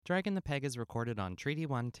Dragging the Peg is recorded on Treaty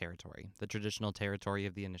 1 territory, the traditional territory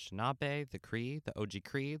of the Anishinaabe, the Cree, the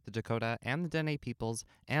Oji-Cree, the Dakota, and the Dene peoples,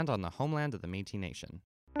 and on the homeland of the Métis Nation.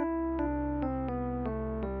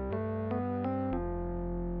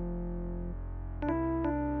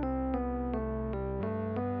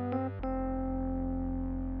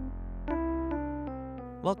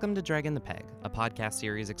 Welcome to Dragging the Peg, a podcast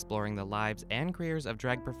series exploring the lives and careers of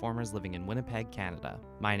drag performers living in Winnipeg, Canada.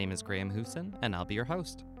 My name is Graham Houston, and I'll be your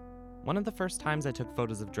host. One of the first times I took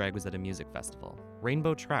photos of drag was at a music festival,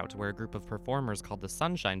 Rainbow Trout, where a group of performers called the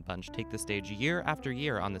Sunshine Bunch take the stage year after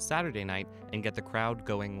year on the Saturday night and get the crowd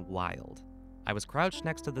going wild. I was crouched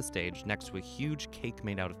next to the stage, next to a huge cake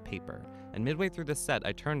made out of paper, and midway through the set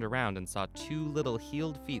I turned around and saw two little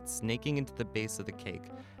heeled feet snaking into the base of the cake,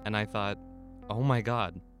 and I thought, oh my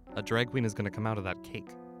god, a drag queen is going to come out of that cake.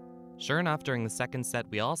 Sure enough, during the second set,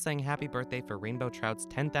 we all sang happy birthday for Rainbow Trout's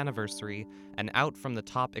 10th anniversary, and out from the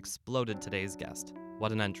top exploded today's guest.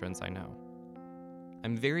 What an entrance, I know.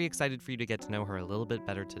 I'm very excited for you to get to know her a little bit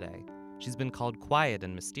better today. She's been called quiet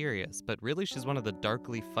and mysterious, but really she's one of the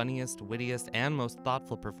darkly funniest, wittiest, and most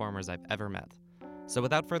thoughtful performers I've ever met. So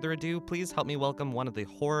without further ado, please help me welcome one of the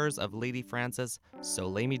horrors of Lady Francis, So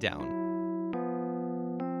Lay Me Down.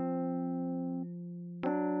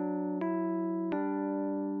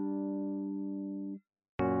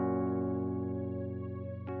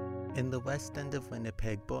 In the west end of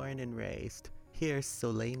Winnipeg, born and raised, here's So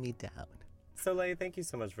Lay Me Down. Soleil, thank you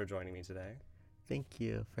so much for joining me today. Thank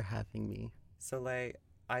you for having me. Soleil,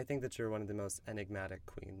 I think that you're one of the most enigmatic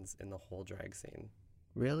queens in the whole drag scene.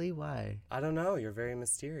 Really? Why? I don't know, you're very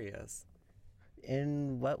mysterious.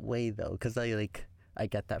 In what way, though? Because I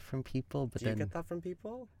get that from people, but Do you then get that from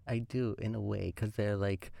people? I do, in a way, because they're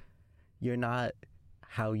like, you're not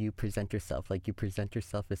how you present yourself. Like, you present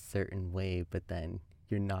yourself a certain way, but then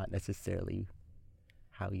you're not necessarily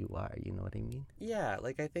how you are, you know what I mean? Yeah,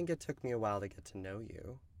 I think it took me a while to get to know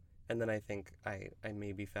you. And then I think I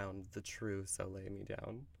maybe found the true So Lay Me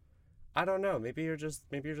Down. I don't know, maybe you're just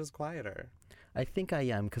quieter. I think I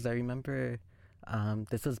am, because I remember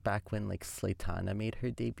this was back when Slaytana made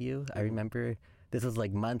her debut. I remember this was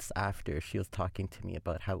months after she was talking to me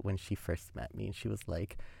about how when she first met me, and she was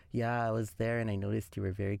like, yeah, I was there and I noticed you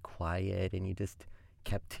were very quiet and you just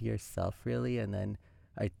kept to yourself, really. And then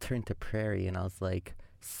I turned to Prairie and I was like,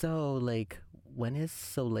 so when is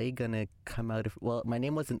Soleil gonna come out of, well, my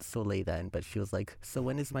name wasn't Soleil then, but she was like, so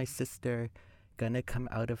when is my sister gonna come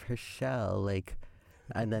out of her shell?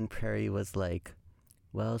 And then Prairie was like,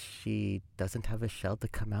 well, she doesn't have a shell to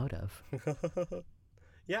come out of.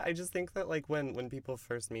 Yeah, I just think that when people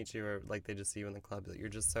first meet you or they just see you in the club, that you're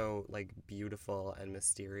just so beautiful and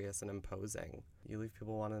mysterious and imposing. You leave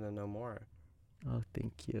people wanting to know more. Oh,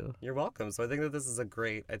 thank you. You're welcome. So I think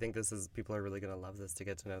that people are really going to love this, to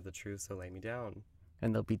get to know the true So Lay Me Down.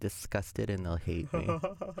 And they'll be disgusted and they'll hate me.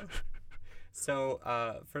 So,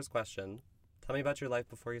 first question. Tell me about your life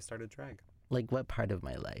before you started drag. What part of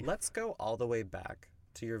my life? Let's go all the way back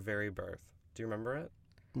to your very birth. Do you remember it?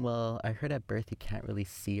 Well, I heard at birth you can't really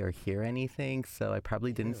see or hear anything, so I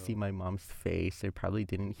probably didn't see my mom's face. I probably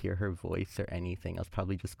didn't hear her voice or anything. I was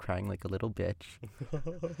probably just crying like a little bitch.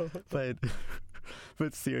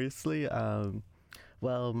 But seriously,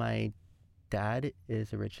 well, my dad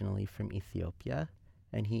is originally from Ethiopia,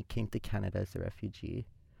 and he came to Canada as a refugee.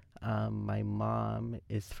 My mom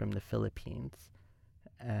is from the Philippines,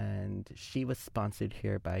 and she was sponsored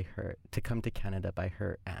here to come to Canada by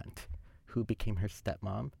her aunt, who became her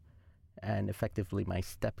stepmom and effectively my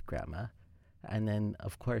step-grandma. And then,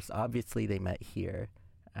 of course, obviously they met here,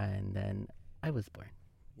 and then I was born.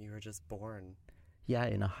 You were just born. Yeah,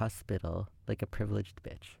 in a hospital, like a privileged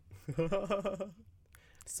bitch.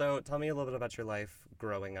 So tell me a little bit about your life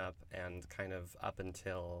growing up and kind of up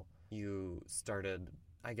until you started,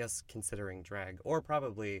 I guess, considering drag, or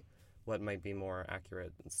probably what might be more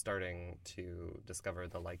accurate, starting to discover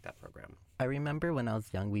the Like That program. I remember when I was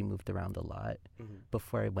young, we moved around a lot. Mm-hmm.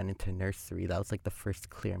 Before I went into nursery, that was the first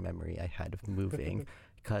clear memory I had of moving,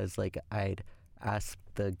 because I'd ask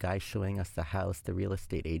the guy showing us the house, the real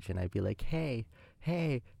estate agent, I'd be like, hey,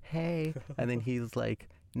 and then he's like,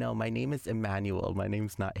 no, my name is Emmanuel, my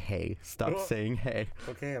name's not Hey, stop saying hey.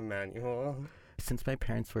 Okay, Emmanuel. Since my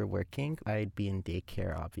parents were working, I'd be in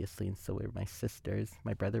daycare, obviously, and so were my sisters.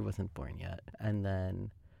 My brother wasn't born yet. And then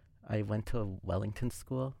I went to a Wellington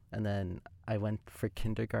school, and then I went for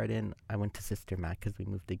kindergarten. I went to Sister Mac because we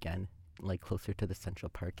moved again, closer to the Central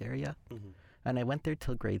Park area. Mm-hmm. And I went there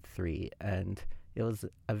till grade 3, and it was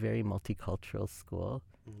a very multicultural school.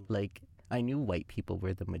 Mm-hmm. I knew white people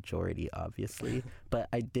were the majority, obviously, but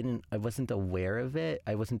I wasn't aware of it.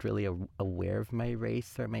 I wasn't really aware of my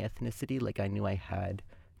race or my ethnicity. Like, I knew I had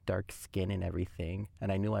dark skin and everything,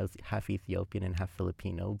 and I knew I was half Ethiopian and half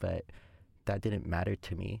Filipino, but that didn't matter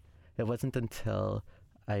to me. It wasn't until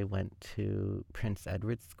I went to Prince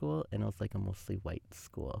Edward School, and it was like a mostly white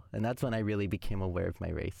school. And that's when I really became aware of my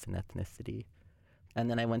race and ethnicity. And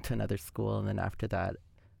then I went to another school, and then after that,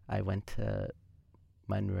 I went to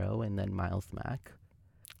Monroe and then Miles Mac.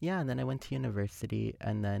 Yeah, and then I went to university,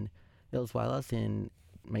 and then it was while I was in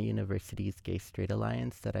my university's Gay Straight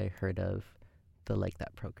Alliance that I heard of the Like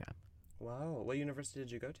That program. Wow. What university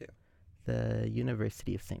did you go to? The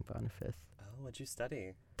University of St. Boniface. Oh, what'd you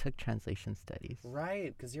study? Took translation studies.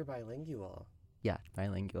 Right, because you're bilingual. Yeah,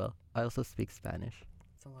 bilingual. I also speak Spanish.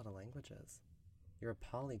 That's a lot of languages. You're a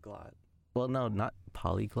polyglot. Well, no, not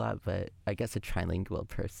polyglot, but I guess a trilingual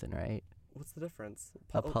person, right? What's the difference?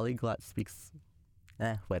 A polyglot speaks...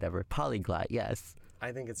 whatever. Polyglot, yes.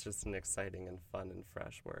 I think it's just an exciting and fun and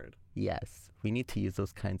fresh word. Yes. We need to use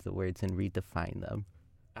those kinds of words and redefine them.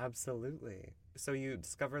 Absolutely. So you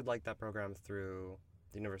discovered Like That program through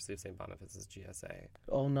the University of St. Boniface's GSA.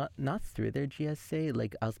 Oh, not through their GSA.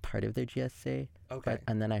 Like, I was part of their GSA. Okay.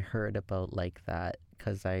 And then I heard about Like That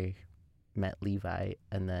because I met Levi,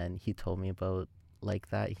 and then he told me about Like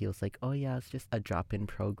That. He was like, oh yeah, it's just a drop-in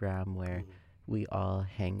program where we all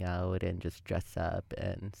hang out and just dress up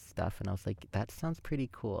and stuff. And I was like, that sounds pretty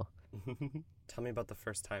cool. Tell me about the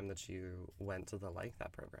first time that you went to the Like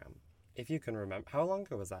That program. If you can remember. How long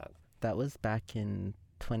ago was that? That was back in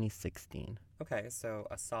 2016. Okay, so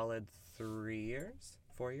a solid 3 years?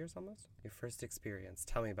 4 years almost? Your first experience.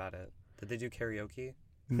 Tell me about it. Did they do karaoke?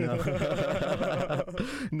 No.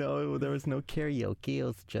 No, there was no karaoke. It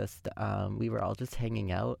was just, we were all just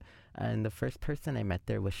hanging out. And the first person I met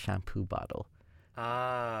there was Shampoo Bottle.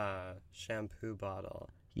 Ah, Shampoo Bottle.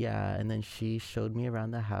 Yeah, and then she showed me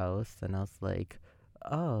around the house, and I was like,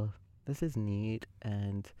 oh, this is neat.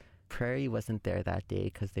 And Prairie wasn't there that day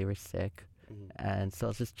because they were sick. And so I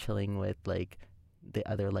was just chilling with, like, the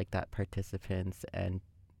other Like That participants and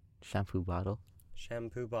Shampoo Bottle.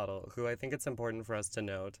 Shampoo Bottle, who I think it's important for us to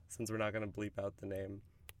note, since we're not going to bleep out the name,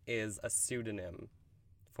 is a pseudonym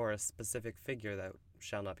for a specific figure that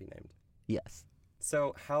shall not be named. Yes.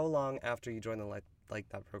 So how long after you joined the Like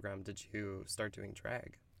That program did you start doing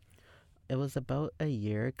drag? It was about a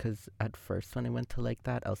year because at first when I went to Like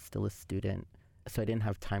That, I was still a student. So I didn't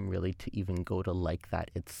have time really to even go to Like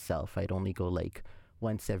That itself. I'd only go like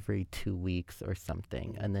once every 2 weeks or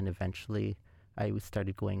something. And then eventually I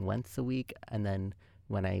started going once a week. And then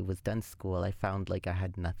when I was done school, I found like I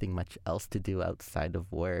had nothing much else to do outside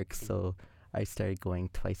of work. So I started going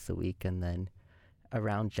twice a week. And then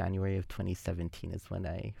around January of 2017 is when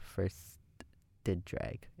I first did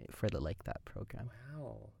drag for the Like That program.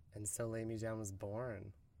 Wow. And Soleil Me Down was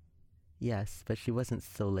born. Yes, but she wasn't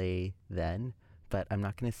Soleil then. But I'm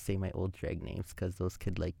not going to say my old drag names because those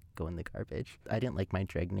could like go in the garbage. I didn't like my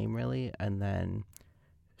drag name really. And then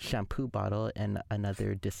Shampoo Bottle and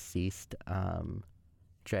another deceased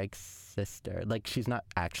drag sister. Like, she's not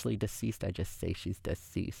actually deceased. I just say she's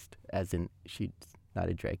deceased as in she's not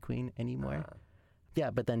a drag queen anymore. Yeah,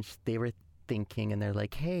 but then they were thinking and they're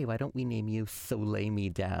like, hey, why don't we name you Soleil Me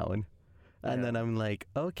Down? And then I'm like,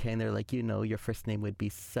 okay. And they're like, you know, your first name would be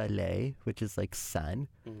Soleil, which is like sun.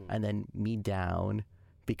 And then me down,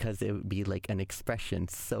 because it would be like an expression,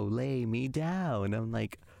 Soleil me down. I'm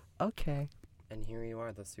like, okay. And here you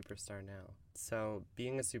are, the superstar now. So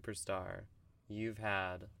being a superstar, you've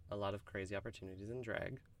had a lot of crazy opportunities in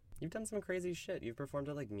drag. You've done some crazy shit. You've performed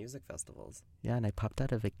at like music festivals. Yeah, and I popped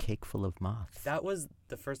out of a cake full of moths. That was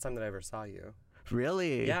the first time that I ever saw you.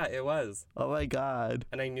 Really? Yeah, it was. Oh my God.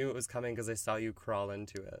 And I knew it was coming because I saw you crawl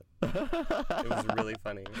into it. It was really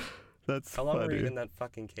funny. That's How long funny. were you in that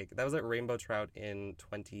fucking cake? That was at Rainbow Trout in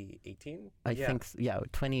 2018? I think,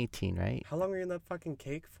 2018, right? How long were you in that fucking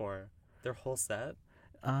cake for? Their whole set?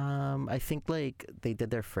 I think like they did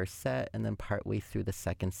their first set and then partway through the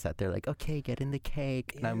second set, they're like, okay, get in the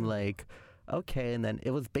cake. And I'm like, okay. And then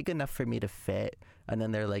it was big enough for me to fit. And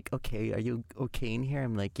then they're like, okay, are you okay in here?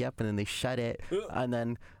 I'm like, yep. And then they shut it. And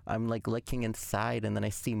then I'm like looking inside and then I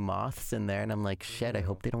see moths in there and I'm like, shit, I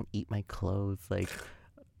hope they don't eat my clothes. Like,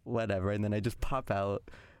 whatever. And then I just pop out.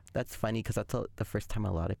 That's funny because that's the first time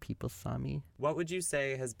a lot of people saw me. What would you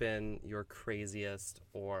say has been your craziest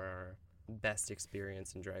or best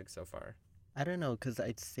experience in drag so far? I don't know, because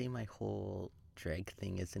I'd say my whole drag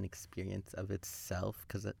thing is an experience of itself,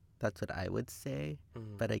 because that's what I would say.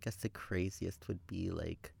 But I guess the craziest would be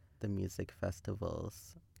like the music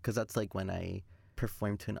festivals, because that's like when I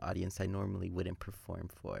perform to an audience I normally wouldn't perform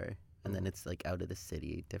for. And then it's like out of the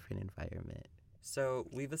city, different environment. So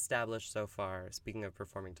we've established so far, speaking of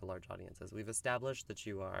performing to large audiences, we've established that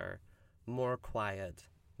you are more quiet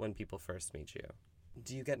when people first meet you.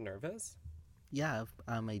 Do you get nervous? Yeah,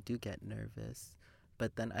 I do get nervous.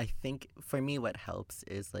 But then I think for me, what helps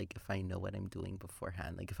is like if I know what I'm doing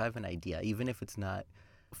beforehand, like if I have an idea, even if it's not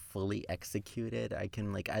fully executed, I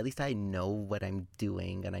can like, at least I know what I'm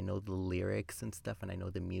doing and I know the lyrics and stuff and I know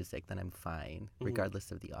the music, then I'm fine,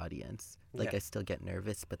 regardless of the audience. Like Yeah. I still get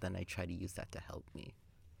nervous, but then I try to use that to help me.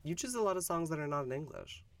 You choose a lot of songs that are not in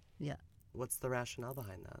English. Yeah. What's the rationale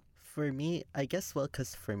behind that? For me, I guess, well,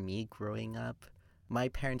 because for me growing up, my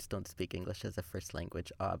parents don't speak English as a first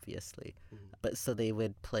language, obviously. But so they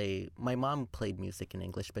would play, my mom played music in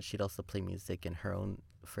English, but she'd also play music in her own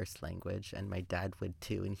first language. And my dad would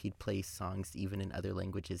too. And he'd play songs even in other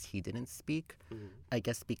languages he didn't speak. I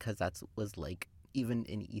guess because that was like, even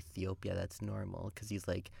in Ethiopia, that's normal. Because he's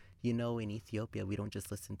like, you know, in Ethiopia, we don't just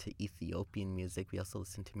listen to Ethiopian music. We also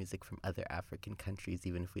listen to music from other African countries,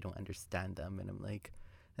 even if we don't understand them. And I'm like,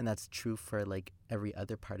 and that's true for like every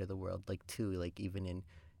other part of the world, like too, like even in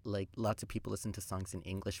like lots of people listen to songs in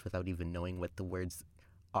English without even knowing what the words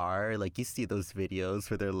are. Like you see those videos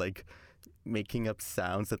where they're like making up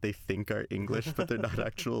sounds that they think are English, but they're not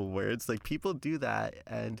actual words. Like people do that.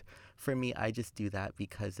 And for me, I just do that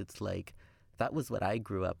because it's like, that was what I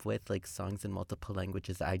grew up with, like songs in multiple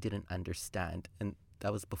languages I didn't understand. And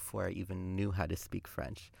that was before I even knew how to speak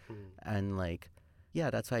French. And like, yeah,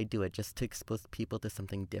 that's why I do it, just to expose people to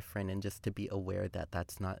something different and just to be aware that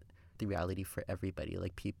that's not the reality for everybody.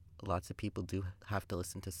 Like lots of people do have to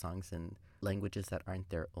listen to songs in languages that aren't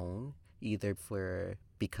their own, either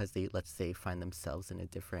because they, let's say, find themselves in a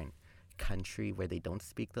different country where they don't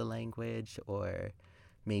speak the language, or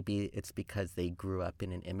maybe it's because they grew up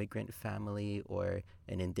in an immigrant family or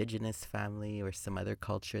an indigenous family or some other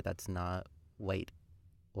culture that's not white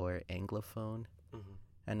or Anglophone.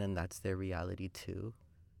 And then that's their reality too.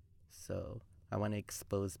 So I want to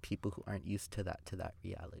expose people who aren't used to that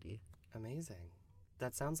reality. Amazing.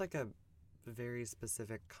 That sounds like a very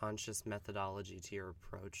specific conscious methodology to your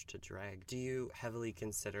approach to drag. Do you heavily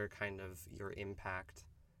consider kind of your impact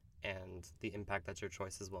and the impact that your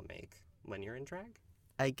choices will make when you're in drag?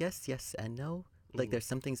 I guess yes and no. Like there's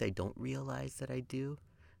some things I don't realize that I do.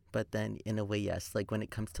 But then in a way, yes. Like when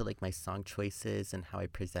it comes to like my song choices and how I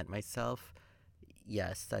present myself,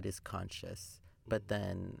 yes, that is conscious. But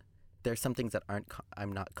then there's some things that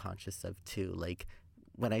I'm not conscious of too. Like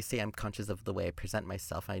when I say I'm conscious of the way I present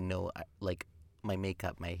myself, I know like my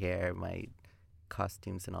makeup, my hair, my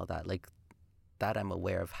costumes and all that. Like that I'm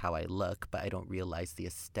aware of how I look, but I don't realize the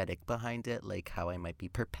aesthetic behind it, like how I might be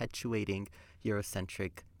perpetuating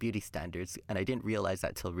Eurocentric beauty standards. And I didn't realize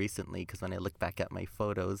that till recently, because when I look back at my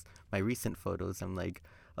photos, my recent photos, I'm like,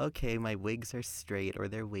 okay, my wigs are straight or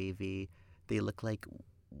they're wavy. They look like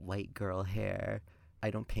white girl hair. I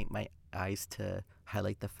don't paint my eyes to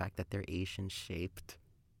highlight the fact that they're Asian shaped.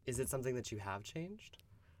 Is it something that you have changed?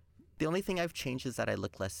 The only thing I've changed is that I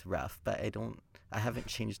look less rough, but I haven't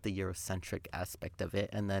changed the Eurocentric aspect of it.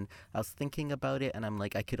 And then I was thinking about it and I'm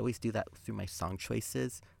like, I could always do that through my song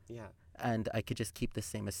choices. Yeah. And I could just keep the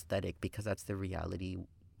same aesthetic because that's the reality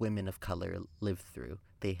women of color live through.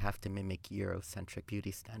 They have to mimic Eurocentric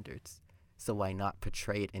beauty standards. So why not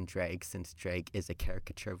portray it in drag, since drag is a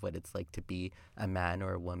caricature of what it's like to be a man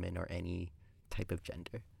or a woman or any type of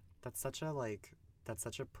gender. That's such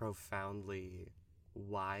a profoundly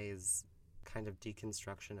wise kind of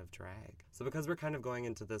deconstruction of drag. So because we're kind of going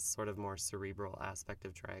into this sort of more cerebral aspect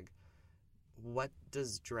of drag, what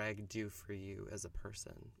does drag do for you as a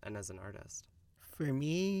person and as an artist? For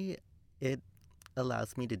me, it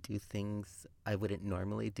allows me to do things I wouldn't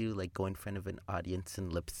normally do, like go in front of an audience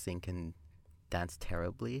and lip sync and dance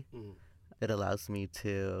terribly. It allows me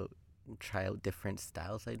to try out different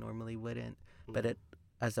styles I normally wouldn't. But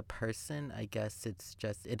as a person, I guess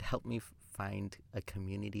it helped me find a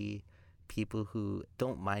community, people who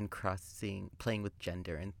don't mind playing with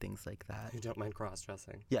gender and things like that. Who don't mind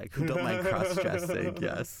cross-dressing. Yeah, who don't mind cross-dressing,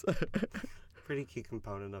 yes. Pretty key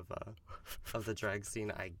component of the drag scene,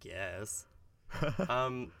 I guess.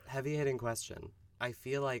 Heavy-hitting question. I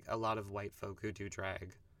feel like a lot of white folk who do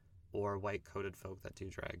drag, or white-coded folk that do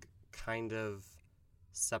drag, kind of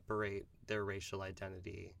separate their racial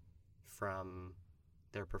identity from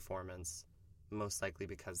their performance, most likely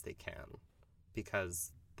because they can.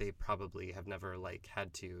 Because they probably have never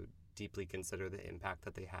had to deeply consider the impact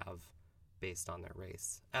that they have based on their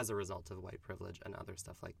race as a result of white privilege and other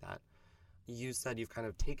stuff like that. You said you've kind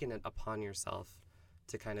of taken it upon yourself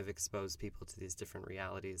to kind of expose people to these different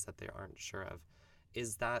realities that they aren't sure of.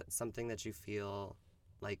 Is that something that you feel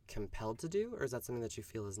like compelled to do, or is that something that you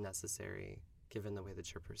feel is necessary given the way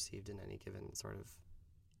that you're perceived in any given sort of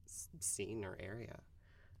scene or area?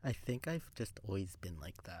 I think I've just always been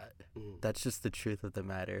like that. Mm. That's just the truth of the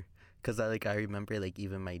matter. Because I remember, like,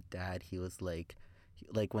 even my dad, he was like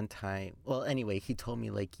one time, well, anyway, he told me,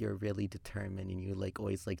 like, you're really determined and you, like,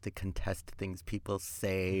 always like to contest things people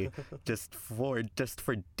say just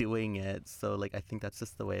for doing it. So, like, I think that's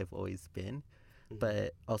just the way I've always been. Mhm.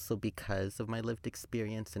 But also because of my lived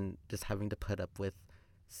experience and just having to put up with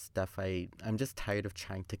stuff, I'm just tired of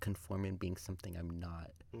trying to conform and being something I'm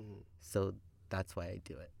not. Mhm. So that's why I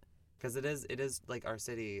do it. Because it is like our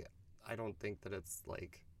city. I don't think that it's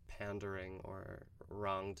like pandering or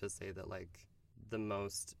wrong to say that like the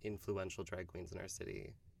most influential drag queens in our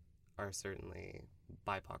city are certainly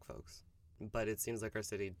BIPOC folks. But it seems like our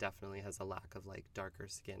city definitely has a lack of like darker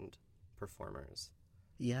skinned performers.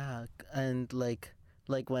 Yeah, and like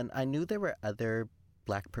when I knew there were other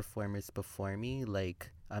black performers before me,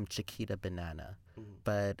 like Chiquita Banana, Mhm.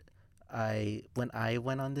 but when I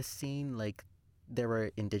went on the scene, like there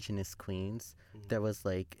were indigenous queens. Mhm. There was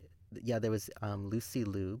there was Lucy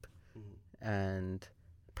Lube Mhm. and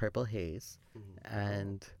Purple Haze, Mhm.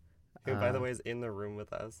 and Who, by the uh, way, is in the room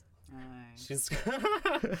with us. Hi. She's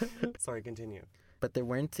sorry. Continue. but there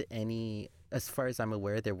weren't any, as far as I'm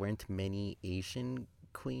aware, there weren't many Asian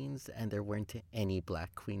queens, and there weren't any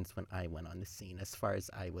black queens when I went on the scene, as far as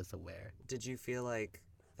I was aware. Did you feel like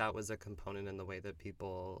that was a component in the way that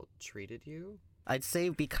people treated you? I'd say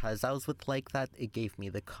because I was with like that, it gave me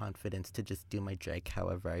the confidence to just do my drag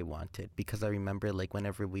however I wanted. Because I remember like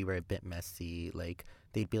whenever we were a bit messy, like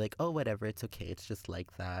they'd be like, oh, whatever, it's okay, it's just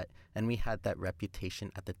like that. And we had that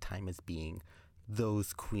reputation at the time as being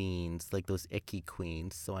those queens, like those icky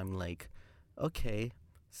queens. So I'm like, okay,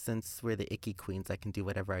 since we're the icky queens, I can do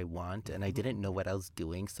whatever I want. And I didn't know what I was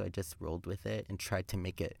doing, so I just rolled with it and tried to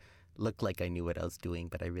make it look like I knew what I was doing,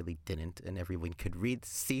 but I really didn't. And everyone could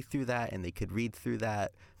see through that, and they could read through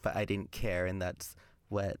that, but I didn't care. And that's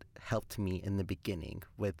what helped me in the beginning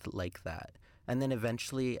with like that. And then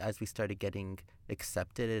eventually, as we started getting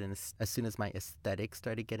accepted, and as soon as my aesthetic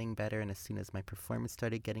started getting better, and as soon as my performance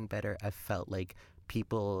started getting better, I felt like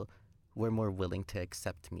people were more willing to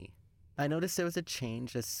accept me. I noticed there was a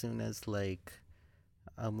change as soon as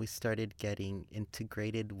we started getting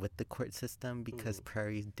integrated with the court system, because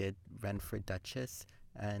Prairie did run for Duchess,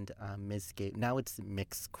 and Ms. Gay. Now it's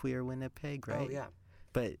Mixed Queer Winnipeg, right? Oh yeah.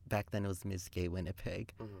 But back then it was Ms. Gay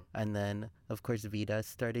Winnipeg. Mhm. And then, of course, Vida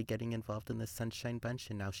started getting involved in the Sunshine Bunch,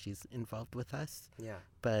 and now she's involved with us. Yeah.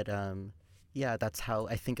 But yeah, that's how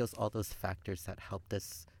I think it was all those factors that helped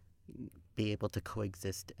us be able to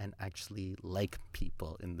coexist and actually like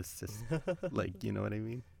people in the system. Like, you know what I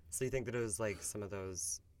mean? So you think that it was like some of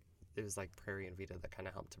those, it was like Prairie and Vita that kind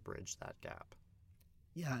of helped to bridge that gap?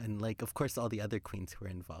 Yeah, and like, of course, all the other queens who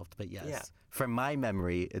were involved. But yes, Yeah. from my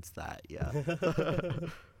memory, it's that, yeah.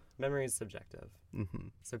 Memory is subjective. Hmm.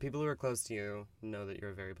 So people who are close to you know that you're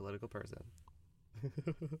a very political person.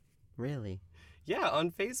 Really? Yeah,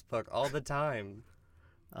 on Facebook all the time.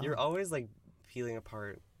 You're Oh. always like peeling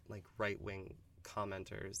apart like right-wing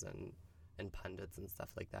commenters and pundits and stuff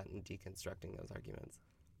like that and deconstructing those arguments.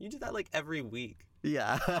 You do that like every week.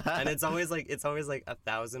 Yeah. And it's always like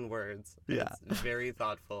 1,000 words. And Yeah. It's very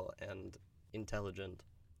thoughtful and intelligent.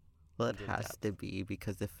 Well, it in has depth. to be,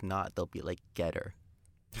 because if not, they'll be like, get her.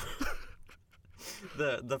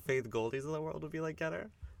 The Faith Goldies of the world would be like, get her.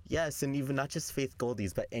 Yes, and even not just Faith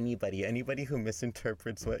Goldies, but anybody who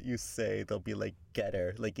misinterprets what you say, they'll be like, get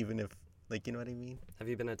her. Like, even if, like, you know what I mean? Have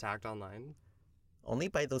you been attacked online? Only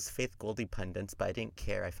by those Faith Goldie pundits, but I didn't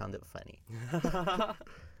care. I found it funny.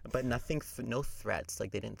 But nothing, no threats.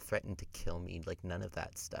 Like, they didn't threaten to kill me. Like, none of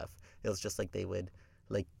that stuff. It was just like they would,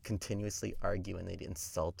 like, continuously argue and they'd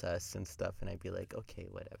insult us and stuff. And I'd be like, okay,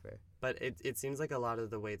 whatever. But it seems like a lot of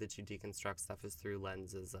the way that you deconstruct stuff is through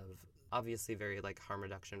lenses of obviously very like harm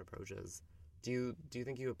reduction approaches. Do you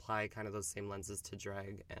think you apply kind of those same lenses to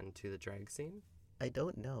drag and to the drag scene? I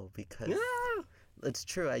don't know, because it's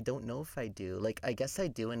true. I don't know if I do. Like, I guess I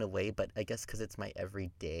do in a way, but I guess because it's my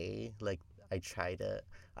everyday, like,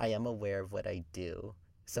 I am aware of what I do.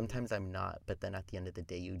 Sometimes I'm not, but then at the end of the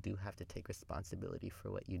day, you do have to take responsibility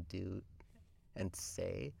for what you do and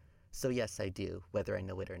say. So yes, I do, whether I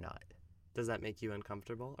know it or not. Does that make you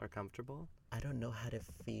uncomfortable or comfortable? I don't know how to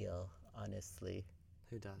feel, honestly.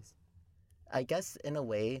 Who does? I guess in a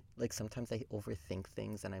way, like, sometimes I overthink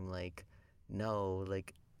things and I'm like, no,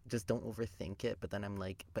 like, just don't overthink it. But then I'm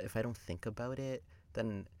like, but if I don't think about it,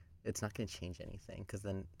 then it's not going to change anything, because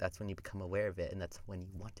then that's when you become aware of it, and that's when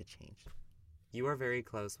you want to change. You are very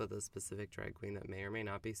close with a specific drag queen that may or may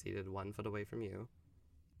not be seated 1 foot away from you.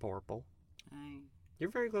 Purple. Hi. You're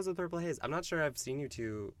very close with Purple Haze. I'm not sure I've seen you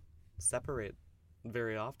two separate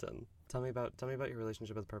very often. Tell me about your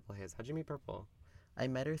relationship with Purple Haze. How'd you meet Purple? I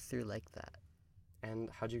met her through Like That. And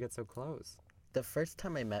how'd you get so close? The first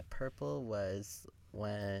time I met Purple was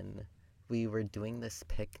when we were doing this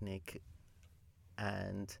picnic,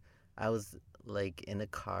 and I was like in a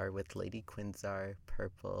car with Lady Quinzar,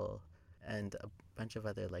 Purple, and a bunch of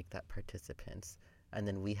other Like That participants. And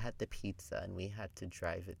then we had the pizza and we had to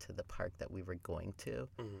drive it to the park that we were going to.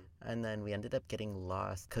 And then we ended up getting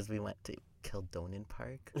lost because we went to Kildonan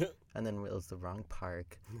Park. And then it was the wrong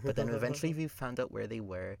park. But then eventually we found out where they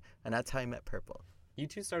were. And that's how I met Purple. You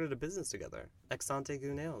two started a business together, Exante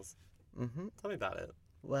Goo Nails. Mm-hmm. Tell me about it.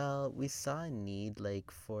 Well, we saw a need like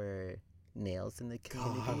for nails in the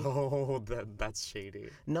community. Oh, that's shady.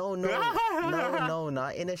 No,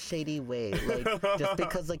 not in a shady way. Like, just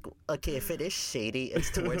because, like, okay, if it is shady, it's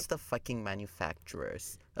towards the fucking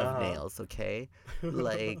manufacturers of nails, okay?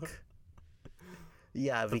 Like,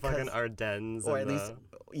 yeah, the because fucking Ardennes, or at least,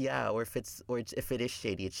 yeah, or if it is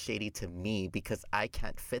shady, it's shady to me because I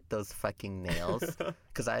can't fit those fucking nails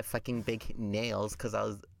because I have fucking big nails because I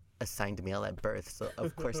was assigned male at birth, so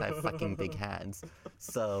of course I have fucking big hands.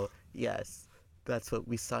 So yes, that's what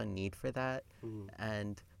we saw a need for that.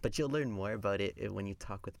 But you'll learn more about it when you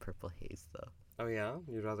talk with Purple Haze, though. Oh yeah,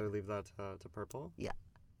 you'd rather leave that to Purple? Yeah.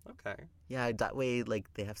 Okay. Yeah, that way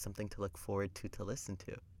like they have something to look forward to listen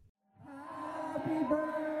to. Happy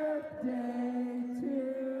birthday to you.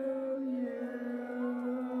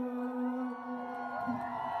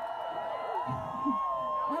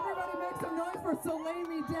 Everybody make some noise for Soleil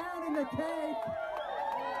Me Down in the cake.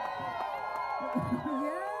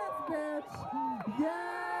 Yes, bitch. Yes.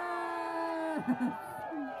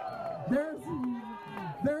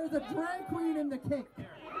 There's a drag queen in the cake.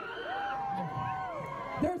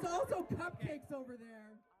 There's also cupcakes over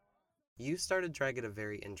there. You started drag at a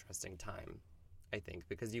very interesting time, I think,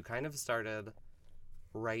 because you kind of started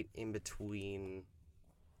right in between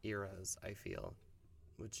eras, I feel.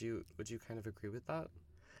 Would you kind of agree with that?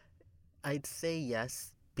 I'd say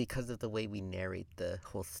yes because of the way we narrate the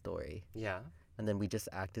whole story. Yeah. And then we just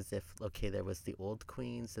act as if, okay, there was the old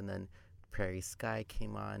queens and then Prairie Sky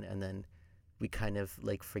came on and then we kind of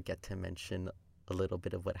like forget to mention a little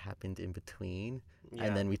bit of what happened in between. Yeah.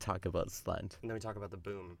 And then we talk about Slunt. And then we talk about the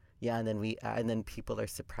boom. Yeah, and then people are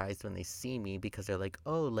surprised when they see me because they're like,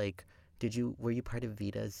 "Oh, like, were you part of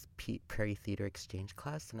Vita's Prairie Theater exchange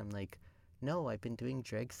class?" And I'm like, "No, I've been doing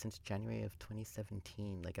drag since January of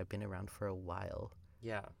 2017. Like, I've been around for a while."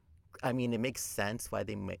 Yeah. I mean, it makes sense why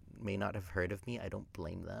they may not have heard of me. I don't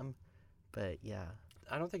blame them, but yeah.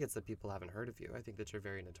 I don't think it's that people haven't heard of you. I think that you're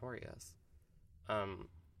very notorious.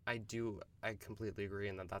 I completely agree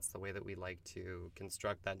in that that's the way that we like to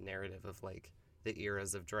construct that narrative of like the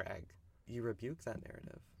eras of drag. You rebuke that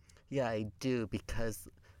narrative. Yeah, I do, because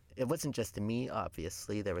it wasn't just me,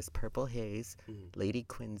 obviously. There was Purple Haze, Lady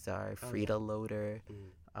Quinzar, Frida Loader,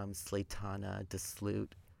 Slaytana,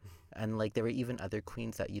 Desloot, and like there were even other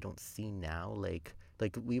queens that you don't see now. Like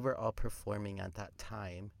we were all performing at that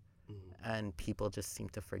time, and people just seem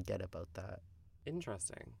to forget about that.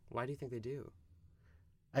 Interesting. Why do you think they do?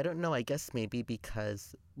 I don't know. I guess maybe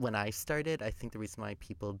because when I started, I think the reason why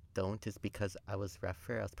people don't is because I was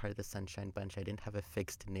Reffer. I was part of the Sunshine Bunch. I didn't have a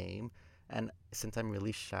fixed name. And since I'm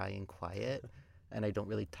really shy and quiet and I don't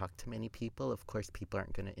really talk to many people, of course, people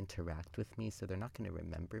aren't going to interact with me, so they're not going to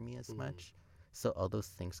remember me as much. So all those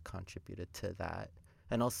things contributed to that.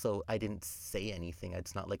 And also, I didn't say anything.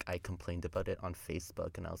 It's not like I complained about it on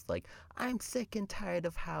Facebook and I was like, I'm sick and tired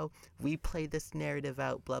of how we play this narrative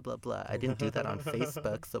out, blah, blah, blah. I didn't do that on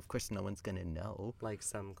Facebook, so of course no one's going to know. Like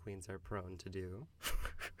some queens are prone to do.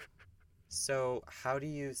 So how do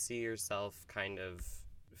you see yourself kind of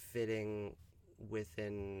fitting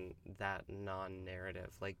within that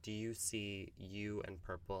non-narrative? Like, do you see you and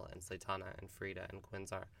Purple and Slaytana and Frida and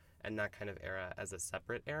Quinzar and that kind of era as a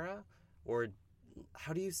separate era? Or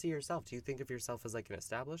how do you see yourself? Do you think of yourself as like an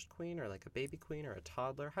established queen or like a baby queen or a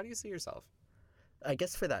toddler? How do you see yourself? I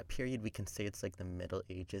guess for that period, we can say it's like the Middle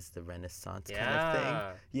Ages, the Renaissance kind of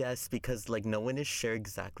thing. Yes, because like no one is sure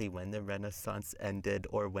exactly when the Renaissance ended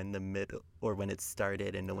or when it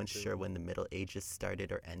started, and no one's sure when the Middle Ages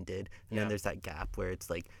started or ended. And then there's that gap where it's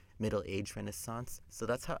like Middle Age Renaissance. So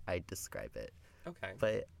that's how I'd describe it. Okay.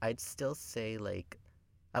 But I'd still say like,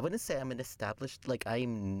 I wouldn't say I'm an established, like I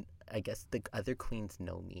guess the other queens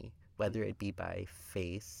know me, whether it be by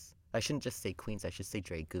face. I shouldn't just say queens, I should say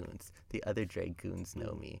dragoons. The other dragoons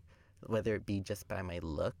know me, whether it be just by my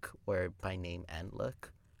look or by name and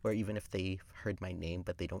look, or even if they heard my name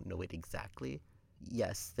but they don't know it exactly.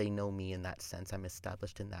 yes, they know me in that sense. I'm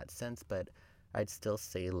established in that sense, but I'd still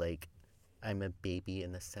say like I'm a baby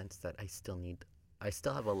in the sense that I still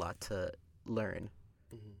have a lot to learn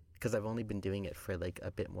Mm-hmm. because I've only been doing it for like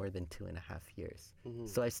a bit more than 2.5 years. Mm-hmm.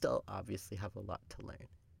 So I still obviously have a lot to learn.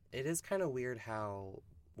 It is kind of weird how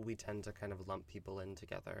we tend to kind of lump people in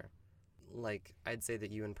together. Like, I'd say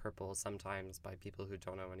that you and Purple sometimes, by people who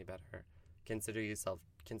don't know any better, consider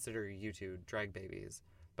you two drag babies.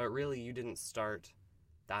 But really, you didn't start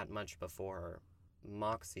that much before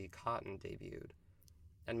Moxie Cotton debuted.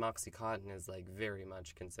 And Moxie Cotton is, like, very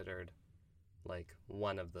much considered, like,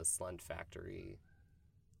 one of the Slunt Factory,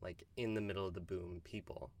 like, in the middle of the boom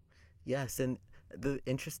people. Yes, and the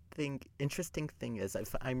interesting thing is,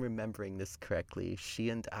 if I'm remembering this correctly, she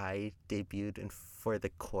and I debuted for the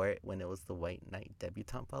court when it was the White Knight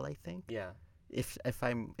debutante ball, I think. Yeah. If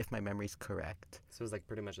my memory's correct. So it was, like,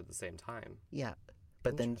 pretty much at the same time. Yeah,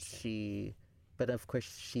 but then Interesting. but of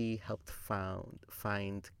course she helped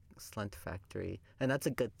find Slunt Factory, and that's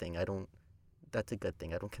a good thing. That's a good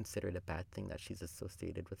thing. I don't consider it a bad thing that she's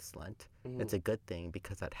associated with Slunt. Mhm. It's a good thing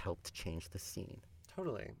because that helped change the scene.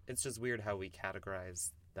 Totally. It's just weird how we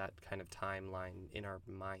categorize that kind of timeline in our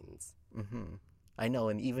minds. I know,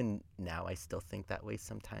 and even now I still think that way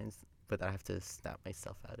sometimes, but I have to snap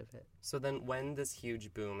myself out of it. So then when this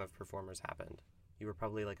huge boom of performers happened, you were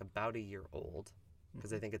probably like about a year old,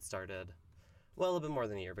 because I think it started, well, a bit more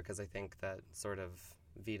than a year, because I think that sort of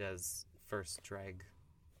Vita's first drag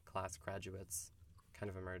class graduates kind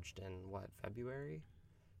of emerged in, February?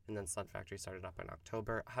 And then Slunt Factory started up in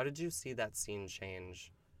October. How did you see that scene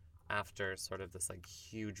change after sort of this like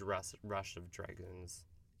huge rush of dragoons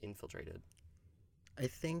infiltrated? I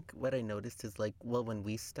think what I noticed is like, when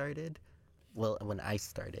I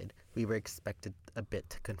started, we were expected a bit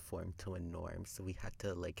to conform to a norm. So we had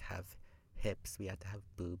to like have hips, we had to have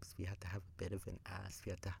boobs, we had to have a bit of an ass, we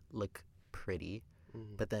had to look pretty.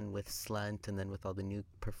 Mm-hmm. But then with Slunt and then with all the new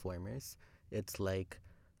performers, it's like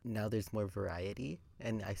now there's more variety.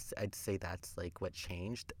 And I'd say that's like what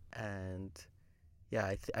changed. And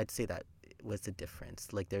yeah, I'd say that was the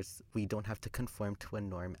difference. Like we don't have to conform to a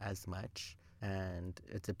norm as much. And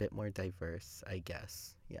it's a bit more diverse, I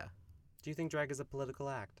guess. Yeah. Do you think drag is a political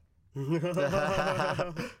act?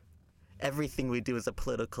 Everything we do is a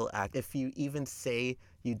political act. If you even say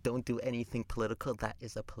you don't do anything political, that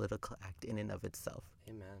is a political act in and of itself.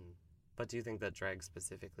 Amen. But do you think that drag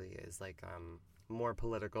specifically is like more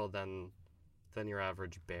political than your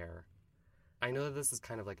average bear? I know that this is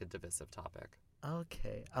kind of like a divisive topic.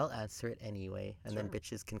 Okay, I'll answer it anyway, and then Sure.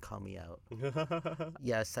 bitches can call me out.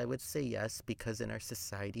 Yes, I would say yes, because in our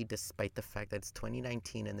society, despite the fact that it's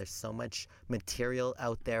 2019 and there's so much material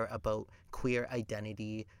out there about queer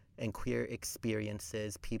identity and queer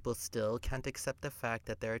experiences, people still can't accept the fact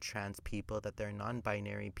that there are trans people, that there are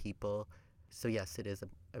non-binary people. So yes, it is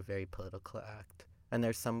a very political act. And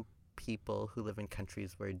there's some people who live in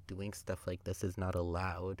countries where doing stuff like this is not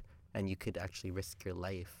allowed, and you could actually risk your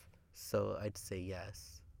life. So I'd say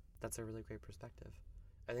yes. That's a really great perspective.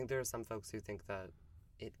 I think there are some folks who think that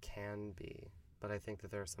it can be, but I think that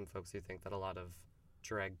there are some folks who think that a lot of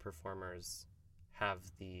drag performers have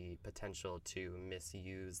the potential to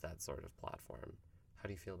misuse that sort of platform. How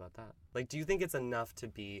do you feel about that? Like, do you think it's enough to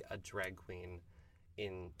be a drag queen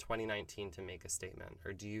in 2019 to make a statement,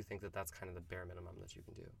 or do you think that that's kind of the bare minimum that you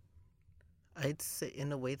can do? I'd say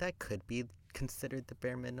in a way that could be considered the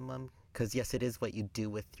bare minimum, because yes, it is what you do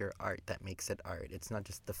with your art that makes it art. It's not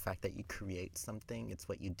just the fact that you create something, it's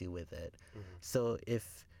what you do with it. Mm-hmm. So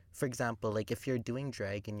if, for example, like if you're doing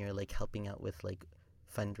drag and you're like helping out with like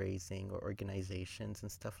fundraising or organizations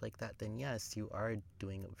and stuff like that, then yes, you are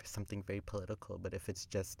doing something very political. But if it's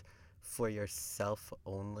just for yourself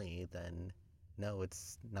only, then no,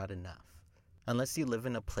 it's not enough. Unless you live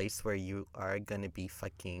in a place where you are going to be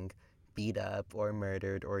fucking beat up or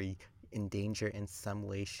murdered or in danger in some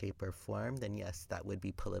way, shape, or form, then yes, that would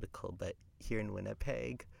be political. But here in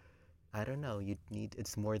Winnipeg, I don't know,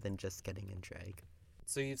 it's more than just getting in drag.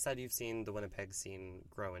 So you've said you've seen the Winnipeg scene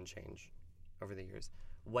grow and change over the years.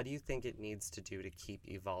 What do you think it needs to do to keep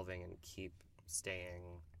evolving and keep staying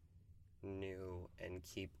new and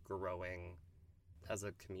keep growing as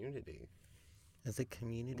a community? As a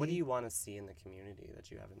community? What do you want to see in the community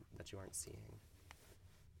that you aren't seeing?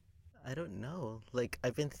 I don't know. Like,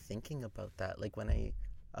 I've been thinking about that. Like, when I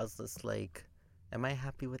was just like, am I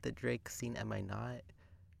happy with the drag scene? Am I not?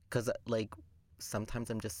 Because, like, sometimes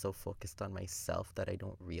I'm just so focused on myself that I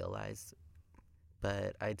don't realize.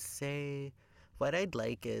 But I'd say what I'd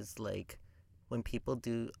like is, like, when people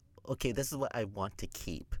do, okay, this is what I want to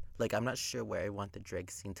keep. Like, I'm not sure where I want the drag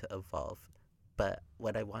scene to evolve. But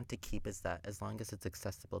what I want to keep is that as long as it's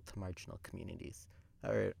accessible to marginal communities,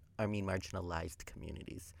 or I mean marginalized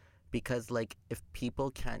communities, because like if people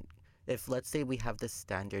can't, if let's say we have this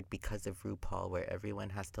standard because of RuPaul where everyone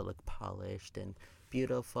has to look polished and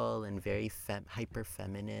beautiful and very hyper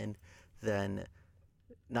feminine, then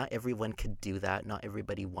not everyone could do that. Not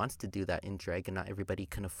everybody wants to do that in drag, and not everybody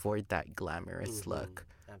can afford that glamorous look.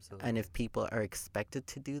 Absolutely. And if people are expected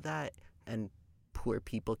to do that and poor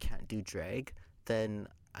people can't do drag, then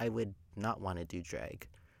I would not want to do drag.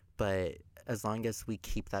 But as long as we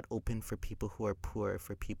keep that open for people who are poor,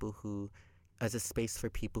 for people who, as a space for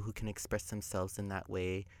people who can express themselves in that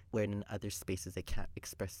way, where in other spaces they can't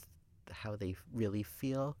express how they really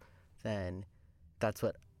feel, then that's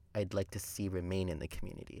what I'd like to see remain in the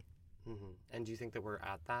community. And do you think that we're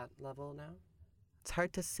at that level now? It's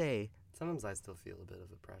hard to say. Sometimes I still feel a bit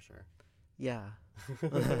of a pressure. Yeah.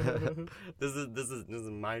 This is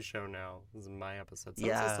my show now. This is my episode.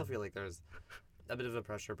 Sometimes I still feel like there's a bit of a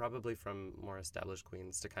pressure, probably from more established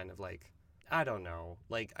queens, to kind of like, I don't know.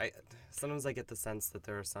 Like sometimes I get the sense that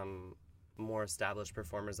there are some more established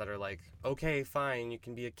performers that are like, okay, fine, you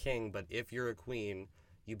can be a king, but if you're a queen,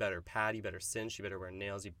 you better pad, you better cinch, you better wear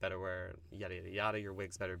nails, you better wear yada yada yada. Your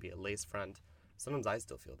wigs better be a lace front. Sometimes I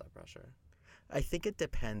still feel that pressure. I think it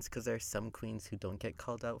depends, because there are some queens who don't get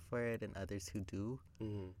called out for it and others who do.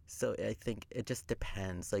 So I think it just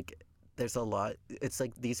depends. Like, there's a lot. It's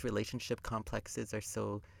like these relationship complexes are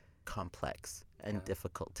so complex and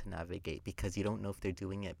difficult to navigate, because you don't know if they're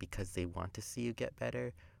doing it because they want to see you get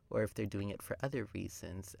better or if they're doing it for other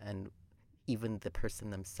reasons. And even the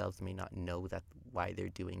person themselves may not know that why they're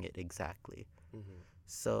doing it exactly.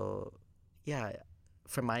 So, yeah.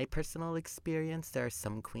 From my personal experience, there are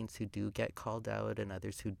some queens who do get called out and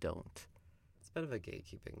others who don't. It's a bit of a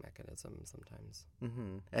gatekeeping mechanism sometimes.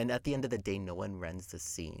 And at the end of the day, no one runs the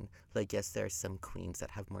scene. Like, yes, there are some queens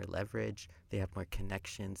that have more leverage, they have more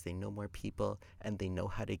connections, they know more people, and they know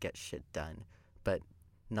how to get shit done. But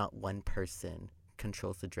not one person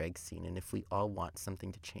controls the drag scene. And if we all want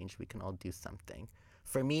something to change, we can all do something.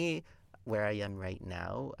 For me, where I am right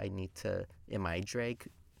now, I need to, in my drag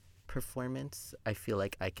performance, I feel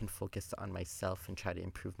like I can focus on myself and try to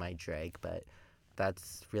improve my drag, but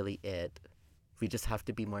that's really it. We just have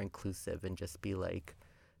to be more inclusive and just be like,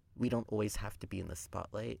 we don't always have to be in the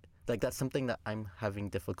spotlight. Like, that's something that I'm having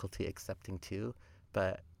difficulty accepting too,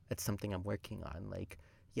 but it's something I'm working on. Like,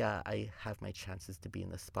 yeah, I have my chances to be in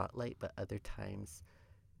the spotlight, but other times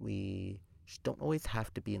we don't always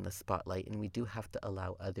have to be in the spotlight, and we do have to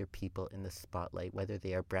allow other people in the spotlight, whether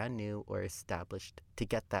they are brand new or established, to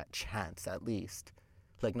get that chance at least.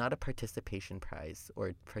 Like, not a participation prize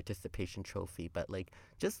or participation trophy, but like,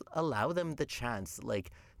 just allow them the chance.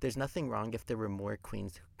 Like, there's nothing wrong if there were more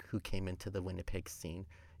queens who came into the Winnipeg scene.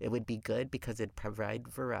 It would be good because it'd provide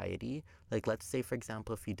variety. Like, let's say, for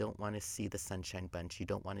example, if you don't want to see the Sunshine Bunch, you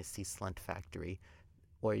don't want to see Slunt Factory,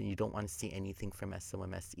 or you don't want to see anything from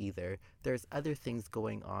SOMS either, there's other things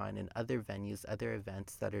going on in other venues, other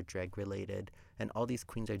events that are drag related, and all these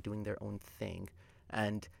queens are doing their own thing.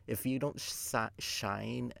 And if you don't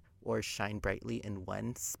shine or shine brightly in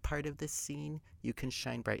one part of the scene, you can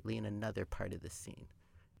shine brightly in another part of the scene.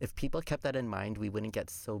 If people kept that in mind, we wouldn't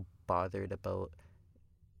get so bothered about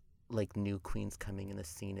like new queens coming in the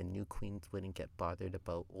scene, and new queens wouldn't get bothered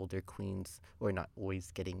about older queens or not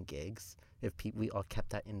always getting gigs. If we all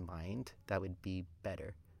kept that in mind, that would be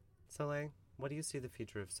better. Soleil, what do you see the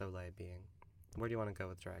future of Soleil being? Where do you want to go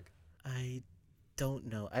with drag? I don't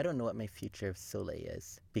know. I don't know what my future of Soleil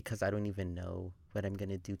is, because I don't even know what I'm going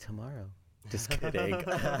to do tomorrow. Just kidding.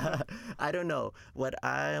 I don't know.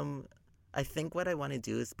 I think what I want to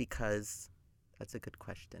do is because... That's a good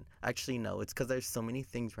question. Actually, no, it's because there's so many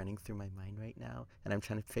things running through my mind right now, and I'm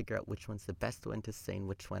trying to figure out which one's the best one to say and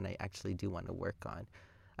which one I actually do want to work on.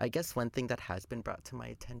 I guess one thing that has been brought to my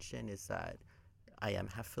attention is that I am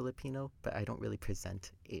half Filipino, but I don't really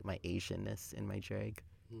present my Asianness in my drag.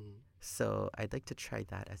 So I'd like to try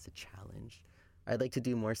that as a challenge. I'd like to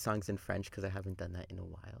do more songs in French because I haven't done that in a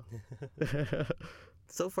while.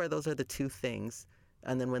 So far, those are the two things.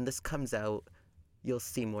 And then when this comes out, you'll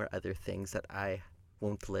see more other things that I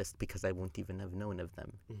won't list because I won't even have known of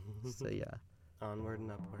them. So yeah. Onward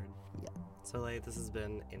and upward. Yeah. Soleil, this has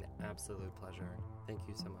been an absolute pleasure. Thank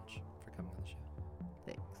you so much for coming on the show.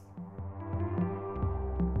 Thanks.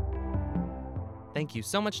 Thank you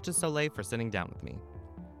so much to Soleil for sitting down with me.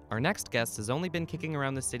 Our next guest has only been kicking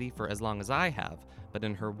around the city for as long as I have, but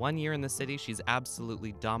in her 1 year in the city, she's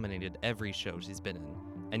absolutely dominated every show she's been in.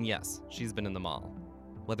 And yes, she's been in them all.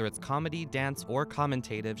 Whether it's comedy, dance, or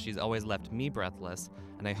commentative, she's always left me breathless,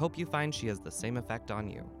 and I hope you find she has the same effect on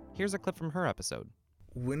you. Here's a clip from her episode.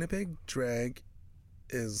 Winnipeg drag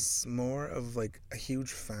is more of like a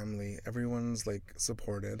huge family. Everyone's like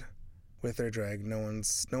supported with their drag. No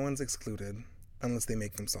one's excluded unless they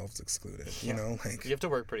make themselves excluded. You know, like You have to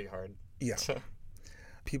work pretty hard. yeah.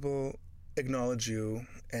 People acknowledge you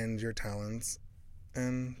and your talents,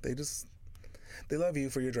 and they love you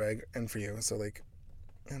for your drag and for you. So like,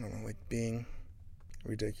 I don't know, like being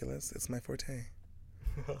ridiculous, it's my forte.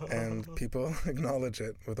 And people acknowledge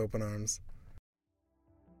it with open arms.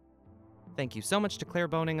 Thank you so much to Claire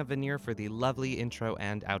Boning of Veneer for the lovely intro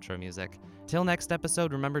and outro music. Till next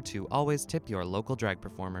episode, remember to always tip your local drag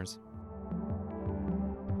performers.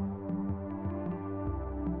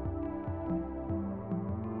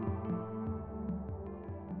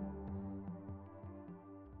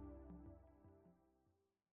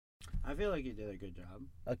 I feel like you did a good job.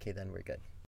 Okay, then we're good.